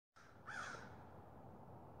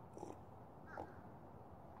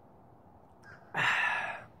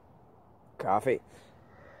Coffee.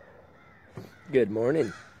 Good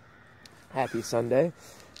morning. Happy Sunday.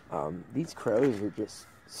 These crows are just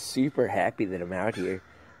super happy that I'm out here.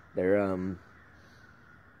 They're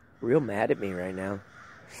real mad at me right now.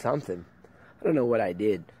 Something. I don't know what I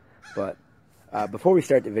did, but before we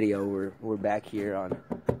start the video, we're back here on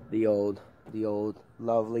the old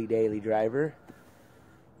lovely daily driver.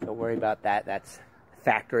 Don't worry about that. That's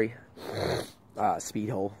factory speed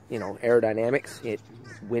hole. You know, aerodynamics.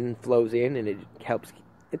 Wind flows in and it helps.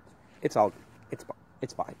 It's fine.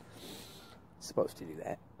 It's supposed to do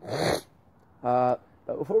that. But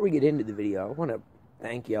before we get into the video, I want to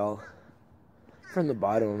thank y'all from the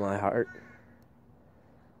bottom of my heart.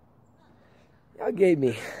 Y'all gave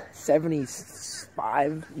me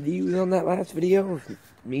 75 views on that last video.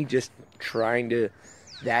 Me just trying to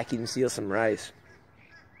vacuum seal some rice.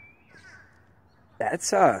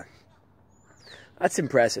 That's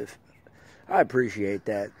impressive. I appreciate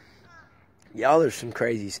that. Y'all are some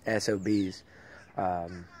crazy SOBs.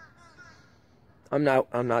 I'm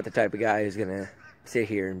not the type of guy who's gonna sit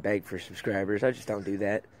here and beg for subscribers. I just don't do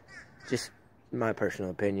that. Just my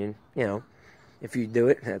personal opinion. You know, if you do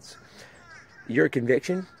it, that's your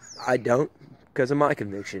conviction. I don't, because of my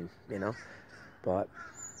conviction. You know, but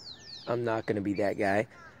I'm not gonna be that guy.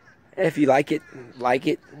 If you like it, like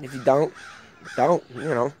it. If you don't. You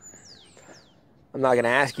know, I'm not gonna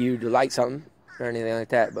ask you to like something or anything like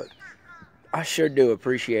that, but I sure do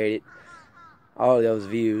appreciate it. All those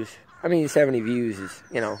views. I mean, 70 views is,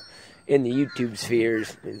 you know, in the YouTube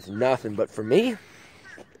spheres is nothing, but for me,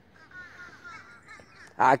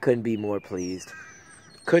 I couldn't be more pleased.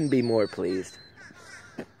 Couldn't be more pleased.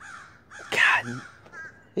 God,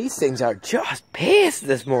 these things are just pissed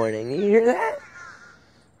this morning. You hear that?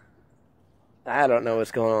 I don't know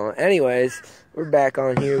what's going on. Anyways, we're back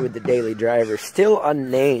on here with the daily driver. Still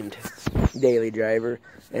unnamed daily driver.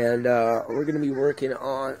 And we're going to be working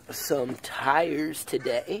on some tires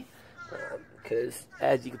today. Because,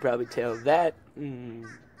 as you can probably tell,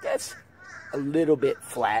 that's a little bit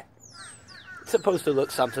flat. It's supposed to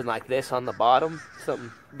look something like this on the bottom.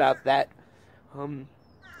 Something about that.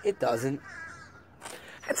 It doesn't.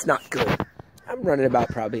 That's not good. I'm running about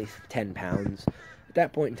probably 10 pounds. At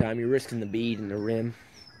that point in time, you're risking the bead and the rim.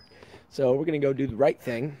 So we're going to go do the right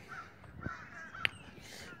thing.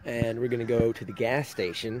 And we're going to go to the gas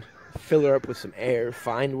station, fill her up with some air,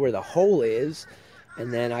 find where the hole is,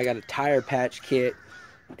 and then I got a tire patch kit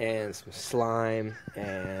and some slime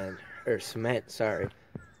or cement, sorry.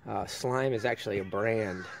 Slime is actually a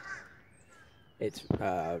brand. It's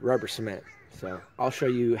rubber cement. So I'll show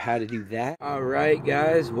you how to do that. Alright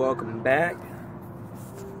guys, welcome back.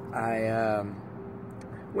 I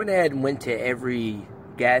went ahead and went to every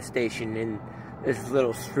gas station in this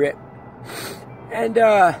little strip. And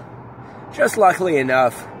just luckily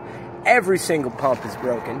enough, every single pump is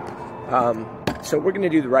broken. So we're going to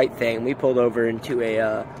do the right thing. We pulled over into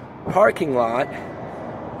a parking lot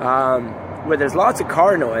where there's lots of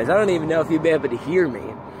car noise. I don't even know if you'll be able to hear me.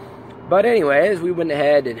 But anyways, we went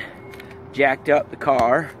ahead and jacked up the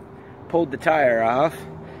car, pulled the tire off.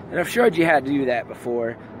 And I've showed you how to do that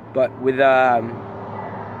before. But with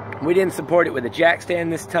we didn't support it with a jack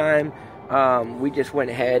stand this time. We just went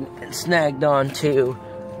ahead and snagged onto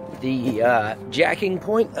the jacking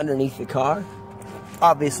point underneath the car.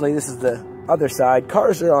 Obviously, this is the other side.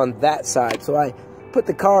 Cars are on that side, so I put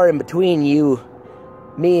the car in between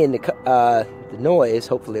me and the noise.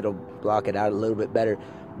 Hopefully, it'll block it out a little bit better.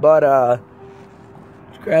 But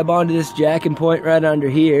just grab onto this jacking point right under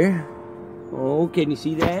here. Oh, can you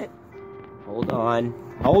see that? Hold on.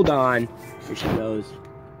 Hold on. Here she goes.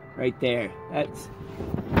 Right there. That's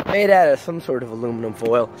made out of some sort of aluminum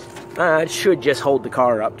foil. It should just hold the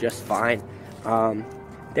car up just fine.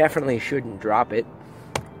 Definitely shouldn't drop it.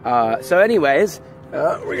 So anyways,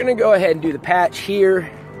 we're going to go ahead and do the patch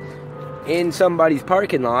here in somebody's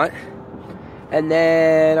parking lot. And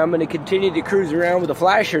then I'm going to continue to cruise around with the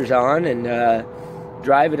flashers on and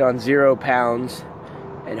drive it on 0 pounds.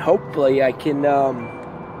 And hopefully I can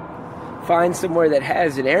find somewhere that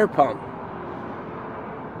has an air pump.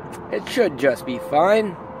 It should just be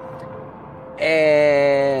fine.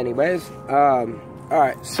 Anyways,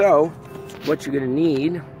 alright, so what you're going to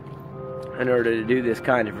need in order to do this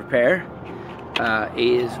kind of repair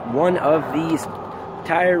is one of these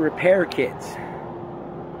tire repair kits.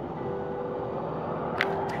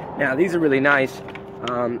 Now, these are really nice.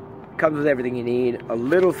 Comes with everything you need. A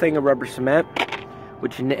little thing of rubber cement,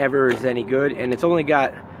 which never is any good, and it's only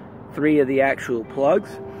got 3 of the actual plugs.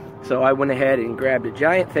 So I went ahead and grabbed a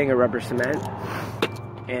giant thing of rubber cement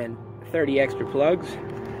and 30 extra plugs.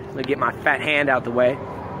 Let me get my fat hand out the way.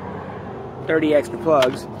 30 extra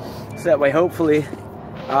plugs. So that way, hopefully,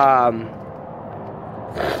 I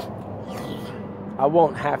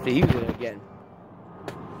won't have to use it again.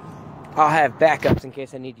 I'll have backups in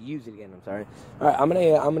case I need to use it again. I'm sorry. All right, I'm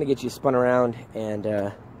gonna get you spun around, and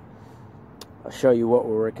I'll show you what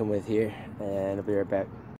we're working with here, and I'll be right back.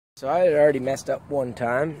 So I had already messed up one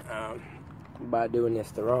time by doing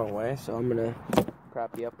this the wrong way, so I'm gonna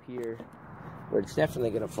prop you up here where it's definitely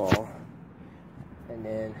gonna fall, and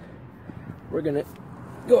then we're gonna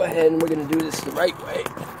go ahead and we're gonna do this the right way.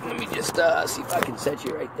 Let me just see if I can set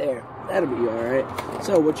you right there. That'll be all right.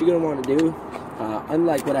 So what you're gonna want to do,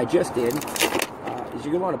 unlike what I just did, is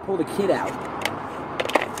you're gonna want to pull the kit out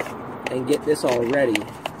and get this all ready.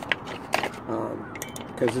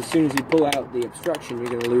 Because as soon as you pull out the obstruction,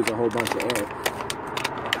 you're gonna lose a whole bunch of air.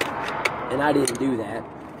 And I didn't do that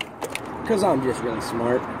because I'm just really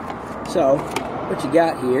smart. So what you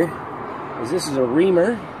got here is this is a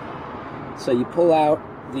reamer. So you pull out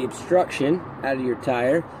the obstruction out of your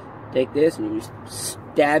tire, take this and you just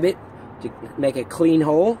stab it to make a clean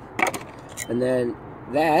hole, and then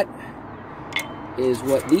that is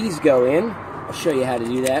what these go in. I'll show you how to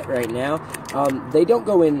do that right now. They don't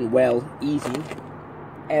go in well easy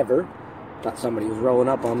ever. Thought somebody was rolling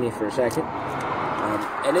up on me for a second.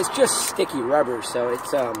 And it's just sticky rubber, so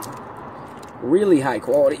it's really high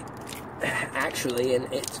quality actually, and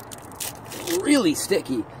it's really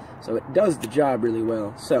sticky. So it does the job really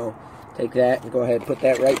well. So take that and go ahead and put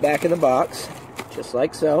that right back in the box, just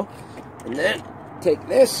like so. And then take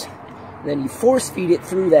this, and then you force feed it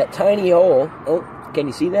through that tiny hole. Oh, can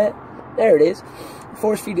you see that? There it is.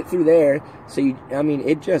 Force feed it through there. So you, I mean,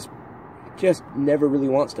 it just never really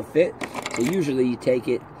wants to fit. So usually you take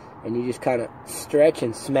it and you just kind of stretch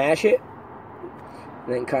and smash it,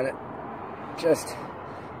 and then kind of just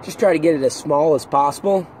try to get it as small as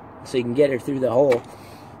possible so you can get her through the hole.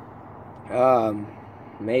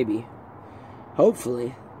 Maybe,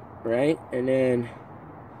 hopefully, right? And then,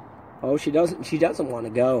 oh, she doesn't want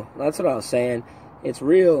to go. That's what I was saying. It's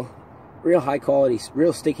real high quality,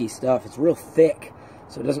 real sticky stuff. It's real thick,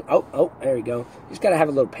 so it doesn't. Oh, there you go. You just gotta have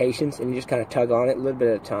a little patience, and you just kind of tug on it a little bit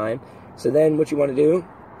at a time. So then, what you want to do,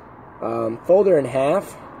 fold her in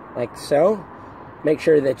half, like so. Make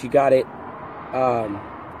sure that you got it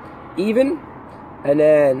even, and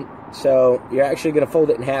then. So you're actually going to fold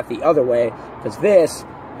it in half the other way, because this,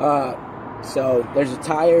 so there's a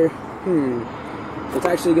tire, it's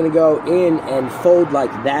actually going to go in and fold like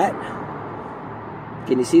that.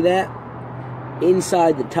 Can you see that?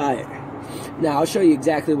 Inside the tire. Now I'll show you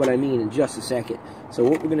exactly what I mean in just a second. So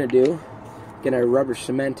what we're going to do, get our rubber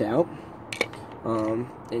cement out,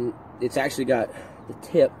 and it's actually got the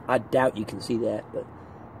tip, I doubt you can see that, but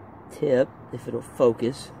tip, if it'll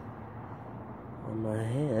focus on my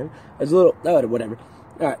hand. There's a little, oh, whatever.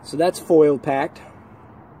 Alright, so that's foil packed,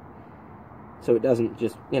 so it doesn't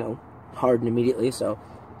just, harden immediately. So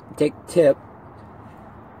you take the tip,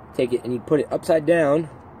 take it, and you put it upside down,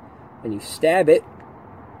 and you stab it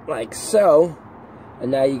like so, and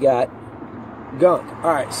now you got gunk.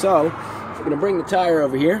 Alright, so we're going to bring the tire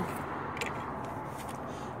over here.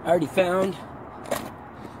 I already found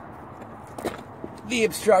the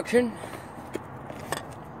obstruction,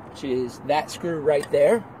 is that screw right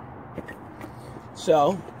there.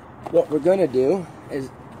 So what we're gonna do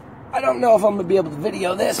is, I don't know if I'm gonna be able to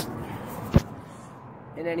video this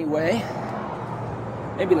in any way.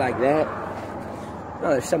 Maybe like that. Oh,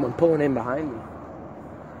 there's someone pulling in behind me.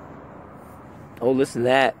 Oh, listen to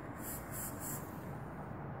that.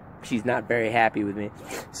 She's not very happy with me.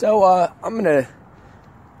 So I'm gonna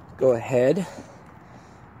go ahead.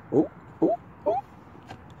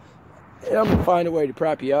 And I'm gonna find a way to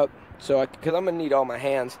prop you up, so because I'm gonna need all my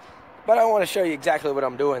hands, but I want to show you exactly what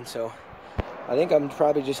I'm doing. So I think I'm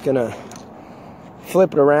probably just gonna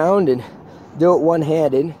flip it around and do it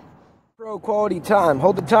one-handed. Pro quality time.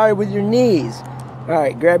 Hold the tire with your knees. All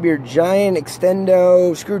right, grab your giant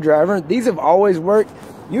extendo screwdriver. These have always worked.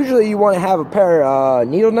 Usually you want to have a pair of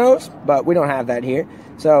needle nose, but we don't have that here.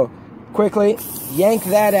 So quickly yank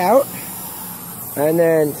that out, and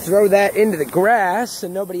then throw that into the grass so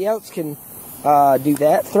nobody else can do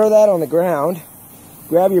that. Throw that on the ground.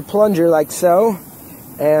 Grab your plunger like so,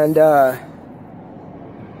 and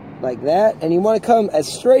like that. And you want to come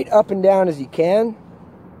as straight up and down as you can,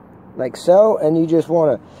 like so. And you just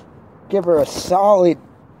want to give her a solid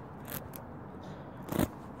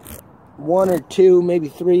 1 or 2, maybe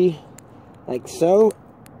 3, like so,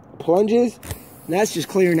 plunges. And that's just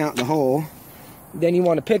clearing out the hole. Then you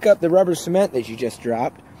want to pick up the rubber cement that you just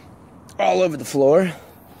dropped all over the floor.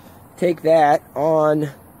 Take that on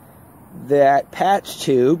that patch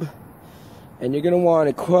tube, and you're going to want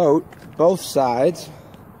to coat both sides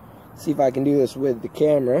See if I can do this with the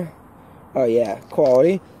camera. Oh yeah,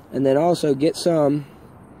 quality. And then also get some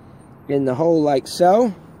in the hole like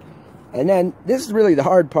so. And then this is really the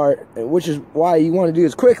hard part, which is why you want to do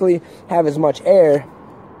this quickly, have as much air,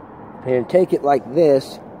 and take it like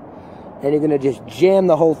this, and you're going to just jam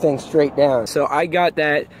the whole thing straight down. So I got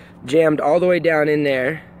that jammed all the way down in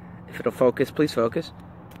there. If it'll focus, please focus.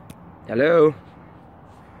 Hello?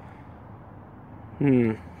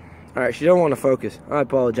 Alright, she don't want to focus. I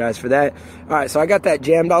apologize for that. Alright, so I got that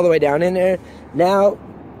jammed all the way down in there. Now,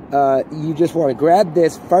 you just want to grab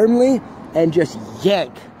this firmly and just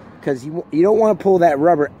yank. Because you don't want to pull that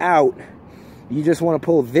rubber out. You just want to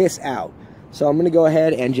pull this out. So I'm going to go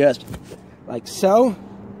ahead and just like so.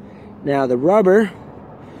 Now the rubber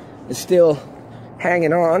is still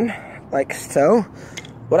hanging on like so.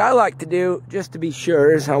 What I like to do, just to be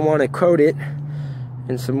sure, is I want to coat it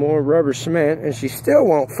in some more rubber cement. And she still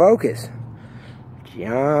won't focus.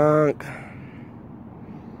 Junk.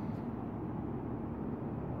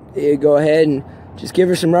 You go ahead and just give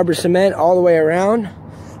her some rubber cement all the way around.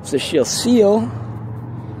 So she'll seal,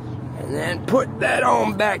 and then put that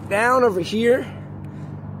on back down over here.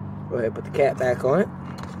 Go ahead, put the cap back on it.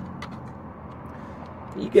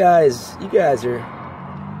 You guys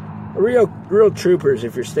are real troopers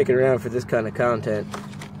if you're sticking around for this kind of content.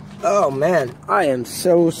 Oh man, I am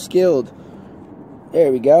so skilled.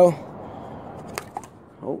 There we go.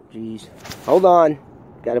 Oh geez, hold on,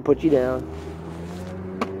 gotta put you down.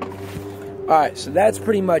 All right, so that's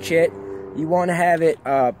pretty much it. You want to have it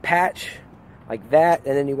patch like that,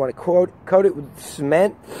 and then you want to coat it with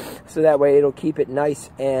cement, so that way it'll keep it nice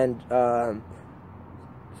and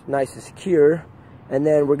secure. And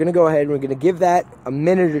then we're going to go ahead and we're going to give that a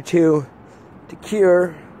minute or two to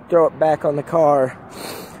cure, throw it back on the car.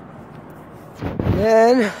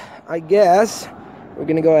 Then, I guess, we're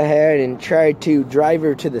going to go ahead and try to drive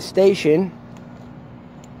her to the station.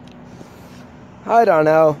 I don't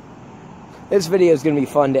know. This video is going to be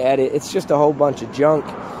fun to edit. It's just a whole bunch of junk.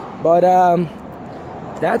 But,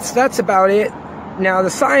 that's about it. Now, the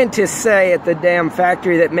scientists say at the damn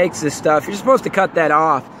factory that makes this stuff, you're supposed to cut that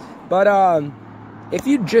off. But, if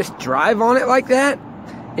you just drive on it like that,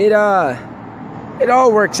 it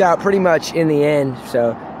all works out pretty much in the end.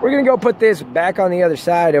 So, we're going to go put this back on the other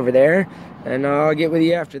side over there, and I'll get with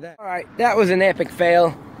you after that. Alright, that was an epic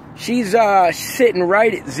fail. She's, sitting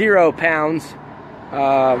right at 0 pounds.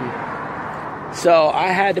 So I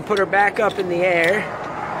had to put her back up in the air.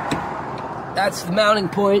 That's the mounting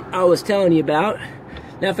point I was telling you about.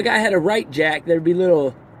 Now, if a guy had a right jack, there'd be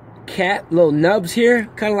little nubs here,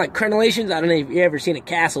 kind of like crenellations. I don't know if you've ever seen a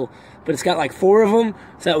castle, but it's got like 4 of them,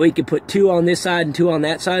 so that way you could put 2 on this side and 2 on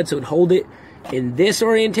that side, so it'd hold it in this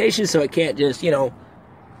orientation, so it can't just, you know,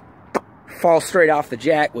 fall straight off the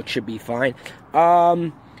jack, which should be fine.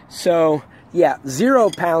 So yeah, 0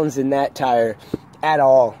 pounds in that tire at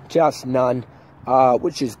all, just none.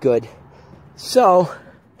 Which is good. So,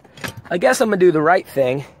 I guess I'm going to do the right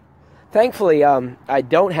thing. Thankfully, I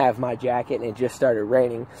don't have my jacket and it just started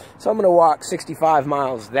raining. So I'm going to walk 65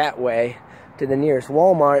 miles that way to the nearest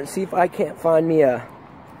Walmart and see if I can't find me a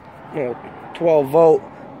 12-volt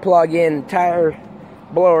plug-in tire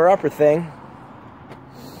blower-upper thing.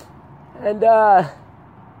 And I'll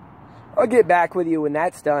get back with you when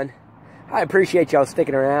that's done. I appreciate y'all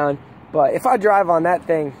sticking around. But if I drive on that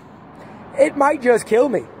thing, it might just kill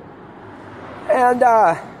me. And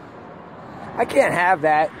I can't have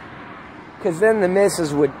that, because then the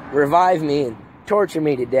missus would revive me and torture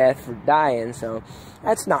me to death for dying, so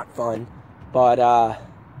that's not fun. But I'm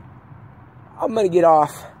going to get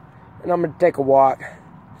off and I'm going to take a walk.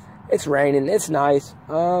 It's raining, it's nice.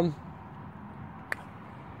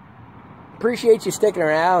 Appreciate you sticking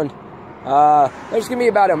around. There's going to be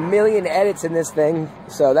about 1 million edits in this thing,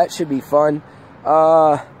 so that should be fun.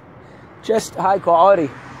 Just high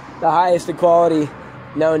quality, the highest of quality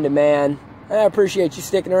known to man. And I appreciate you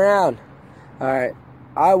sticking around. Alright,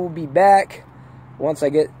 I will be back once I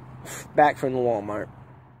get back from the Walmart.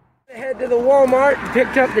 I head to the Walmart and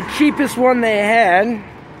picked up the cheapest one they had.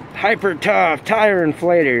 Hyper Tough tire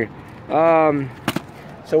inflator.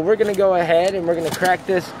 So we're going to go ahead and we're going to crack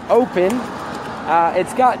this open.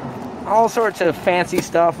 It's got all sorts of fancy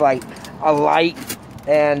stuff like a light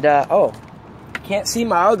and, oh, can't see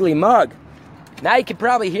my ugly mug. Now you can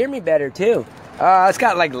probably hear me better too. It's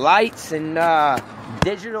got like lights and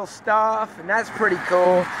digital stuff, and that's pretty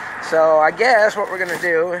cool. So I guess what we're gonna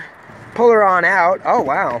do, pull her on out. Oh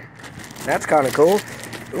wow, that's kind of cool.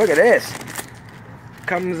 Look at this.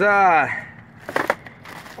 Comes all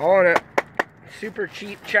in a super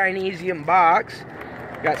cheap Chinesium box.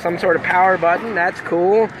 Got some sort of power button. That's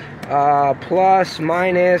cool. Plus,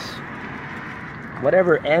 minus.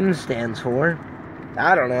 whatever M stands for.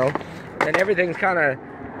 I don't know. And everything's kind of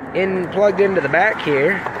plugged into the back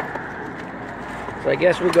here. So I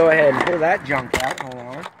guess we'll go ahead and pull that junk out. Hold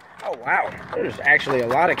on. Oh, wow. There's actually a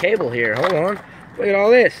lot of cable here. Hold on. Look at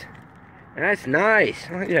all this. That's nice.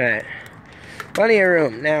 Look at that. Plenty of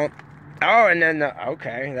room. Now, oh, and then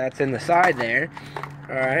okay, that's in the side there.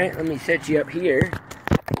 All right, let me set you up here.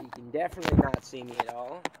 You can definitely not see me at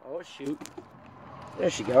all. Oh, shoot. There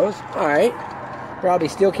she goes. All right. Probably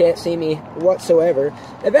still can't see me whatsoever.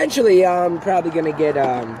 Eventually, I'm probably going to get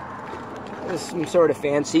some sort of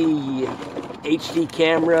fancy HD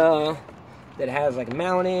camera that has like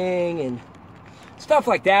mounting and stuff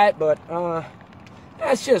like that, but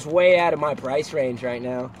that's just way out of my price range right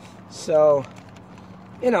now. So,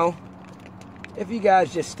 you know, if you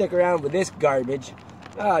guys just stick around with this garbage,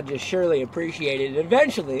 I'll just surely appreciate it.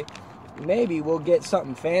 Eventually, maybe we'll get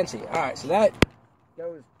something fancy. Alright, so that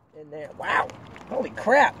goes in there. Wow, holy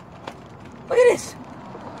crap. Look at this.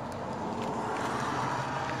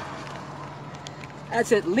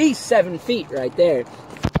 That's at least 7 feet right there.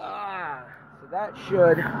 So that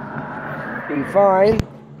should be fine.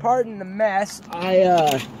 Pardon the mess.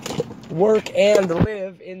 I work and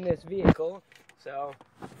live in this vehicle. So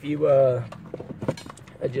if you I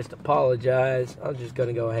just apologize. I'm just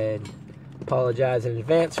gonna go ahead and apologize in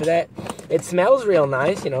advance for that. It smells real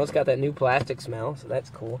nice, you know, it's got that new plastic smell, so that's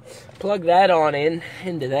cool. Plug that on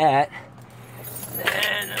into that.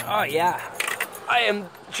 And oh yeah. I am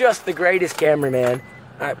just the greatest cameraman.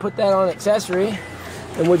 Alright, put that on accessory.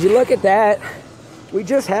 And would you look at that? We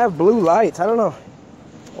just have blue lights. I don't know.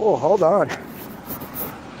 Oh, hold on.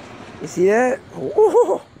 You see that?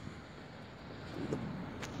 Ooh.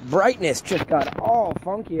 Brightness just got all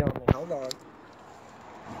funky on me. Hold on.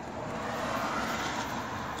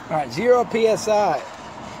 Alright, 0 PSI.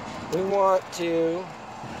 We want to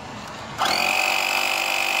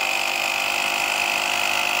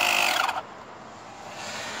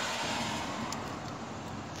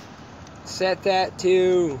set that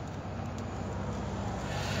to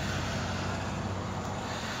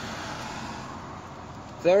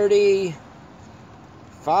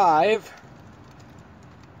 35.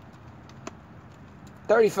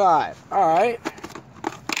 35. Alright.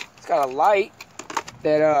 It's got a light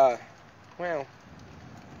that, well,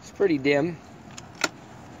 it's pretty dim.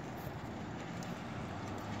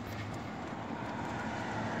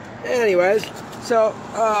 Anyways, so,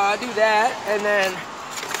 I do that, and then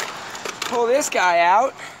pull this guy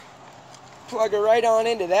out, plug it right on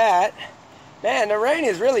into that. Man, the rain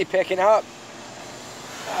is really picking up.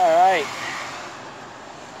 Alright.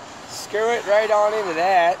 Screw it right on into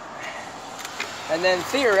that. And then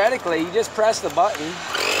theoretically, you just press the button. And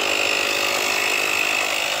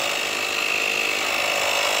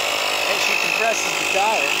she compresses the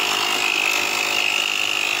tire.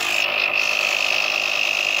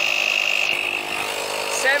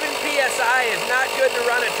 PSI is not good to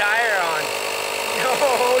run a tire on.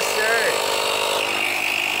 No, sir.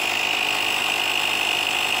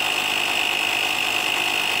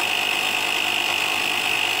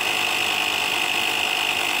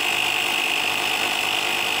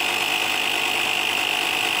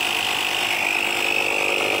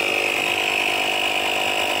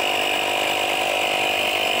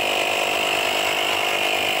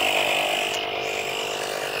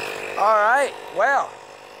 All right, well,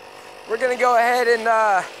 we're going to go ahead and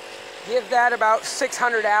give that about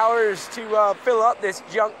 600 hours to fill up this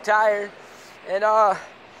junk tire, and I'll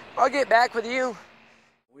get back with you.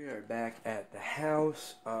 We are back at the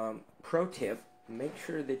house. Pro tip, make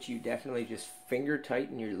sure that you definitely just finger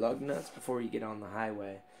tighten your lug nuts before you get on the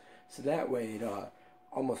highway. So that way it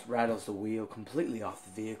almost rattles the wheel completely off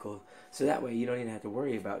the vehicle. So that way you don't even have to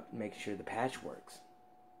worry about making sure the patch works.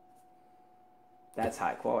 That's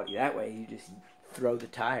high quality. That way you just throw the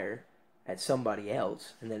tire at somebody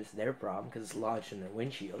else, and then it's their problem because it's lodged in their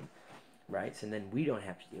windshield, right? So then we don't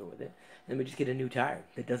have to deal with it, and we just get a new tire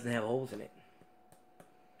that doesn't have holes in it.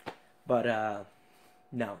 But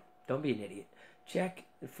no, don't be an idiot. Check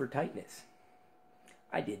for tightness.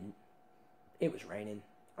 I didn't. It was raining.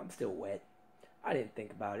 I'm still wet. I didn't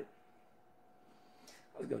think about it.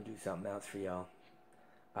 I was gonna do something else for y'all,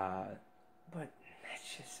 but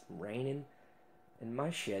it's just raining, and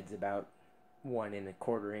my shed's about 1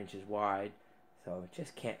 1/4 inches wide, so it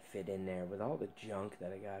just can't fit in there with all the junk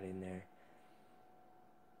that I got in there.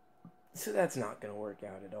 So that's not going to work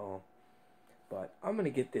out at all. But I'm going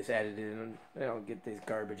to get this edited and I'll get this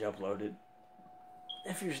garbage uploaded.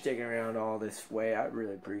 If you're sticking around all this way, I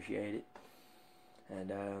really appreciate it.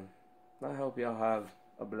 And I hope y'all have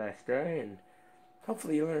a blessed day, and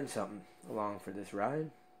hopefully you learned something along for this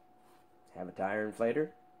ride. have a tire inflator.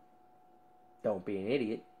 Don't be an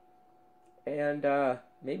idiot. And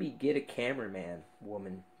maybe get a cameraman,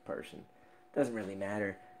 woman, person. Doesn't really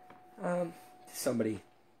matter. Somebody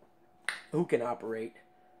who can operate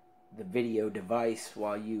the video device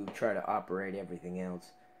while you try to operate everything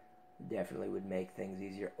else. Definitely would make things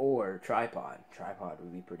easier. Or tripod. Tripod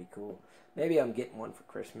would be pretty cool. Maybe I'm getting one for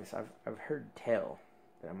Christmas. I've heard tell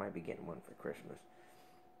that I might be getting one for Christmas.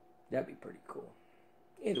 That'd be pretty cool.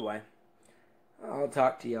 Either way, I'll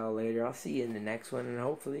talk to y'all later. I'll see you in the next one, and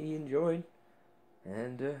hopefully you enjoyed.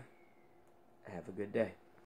 And have a good day.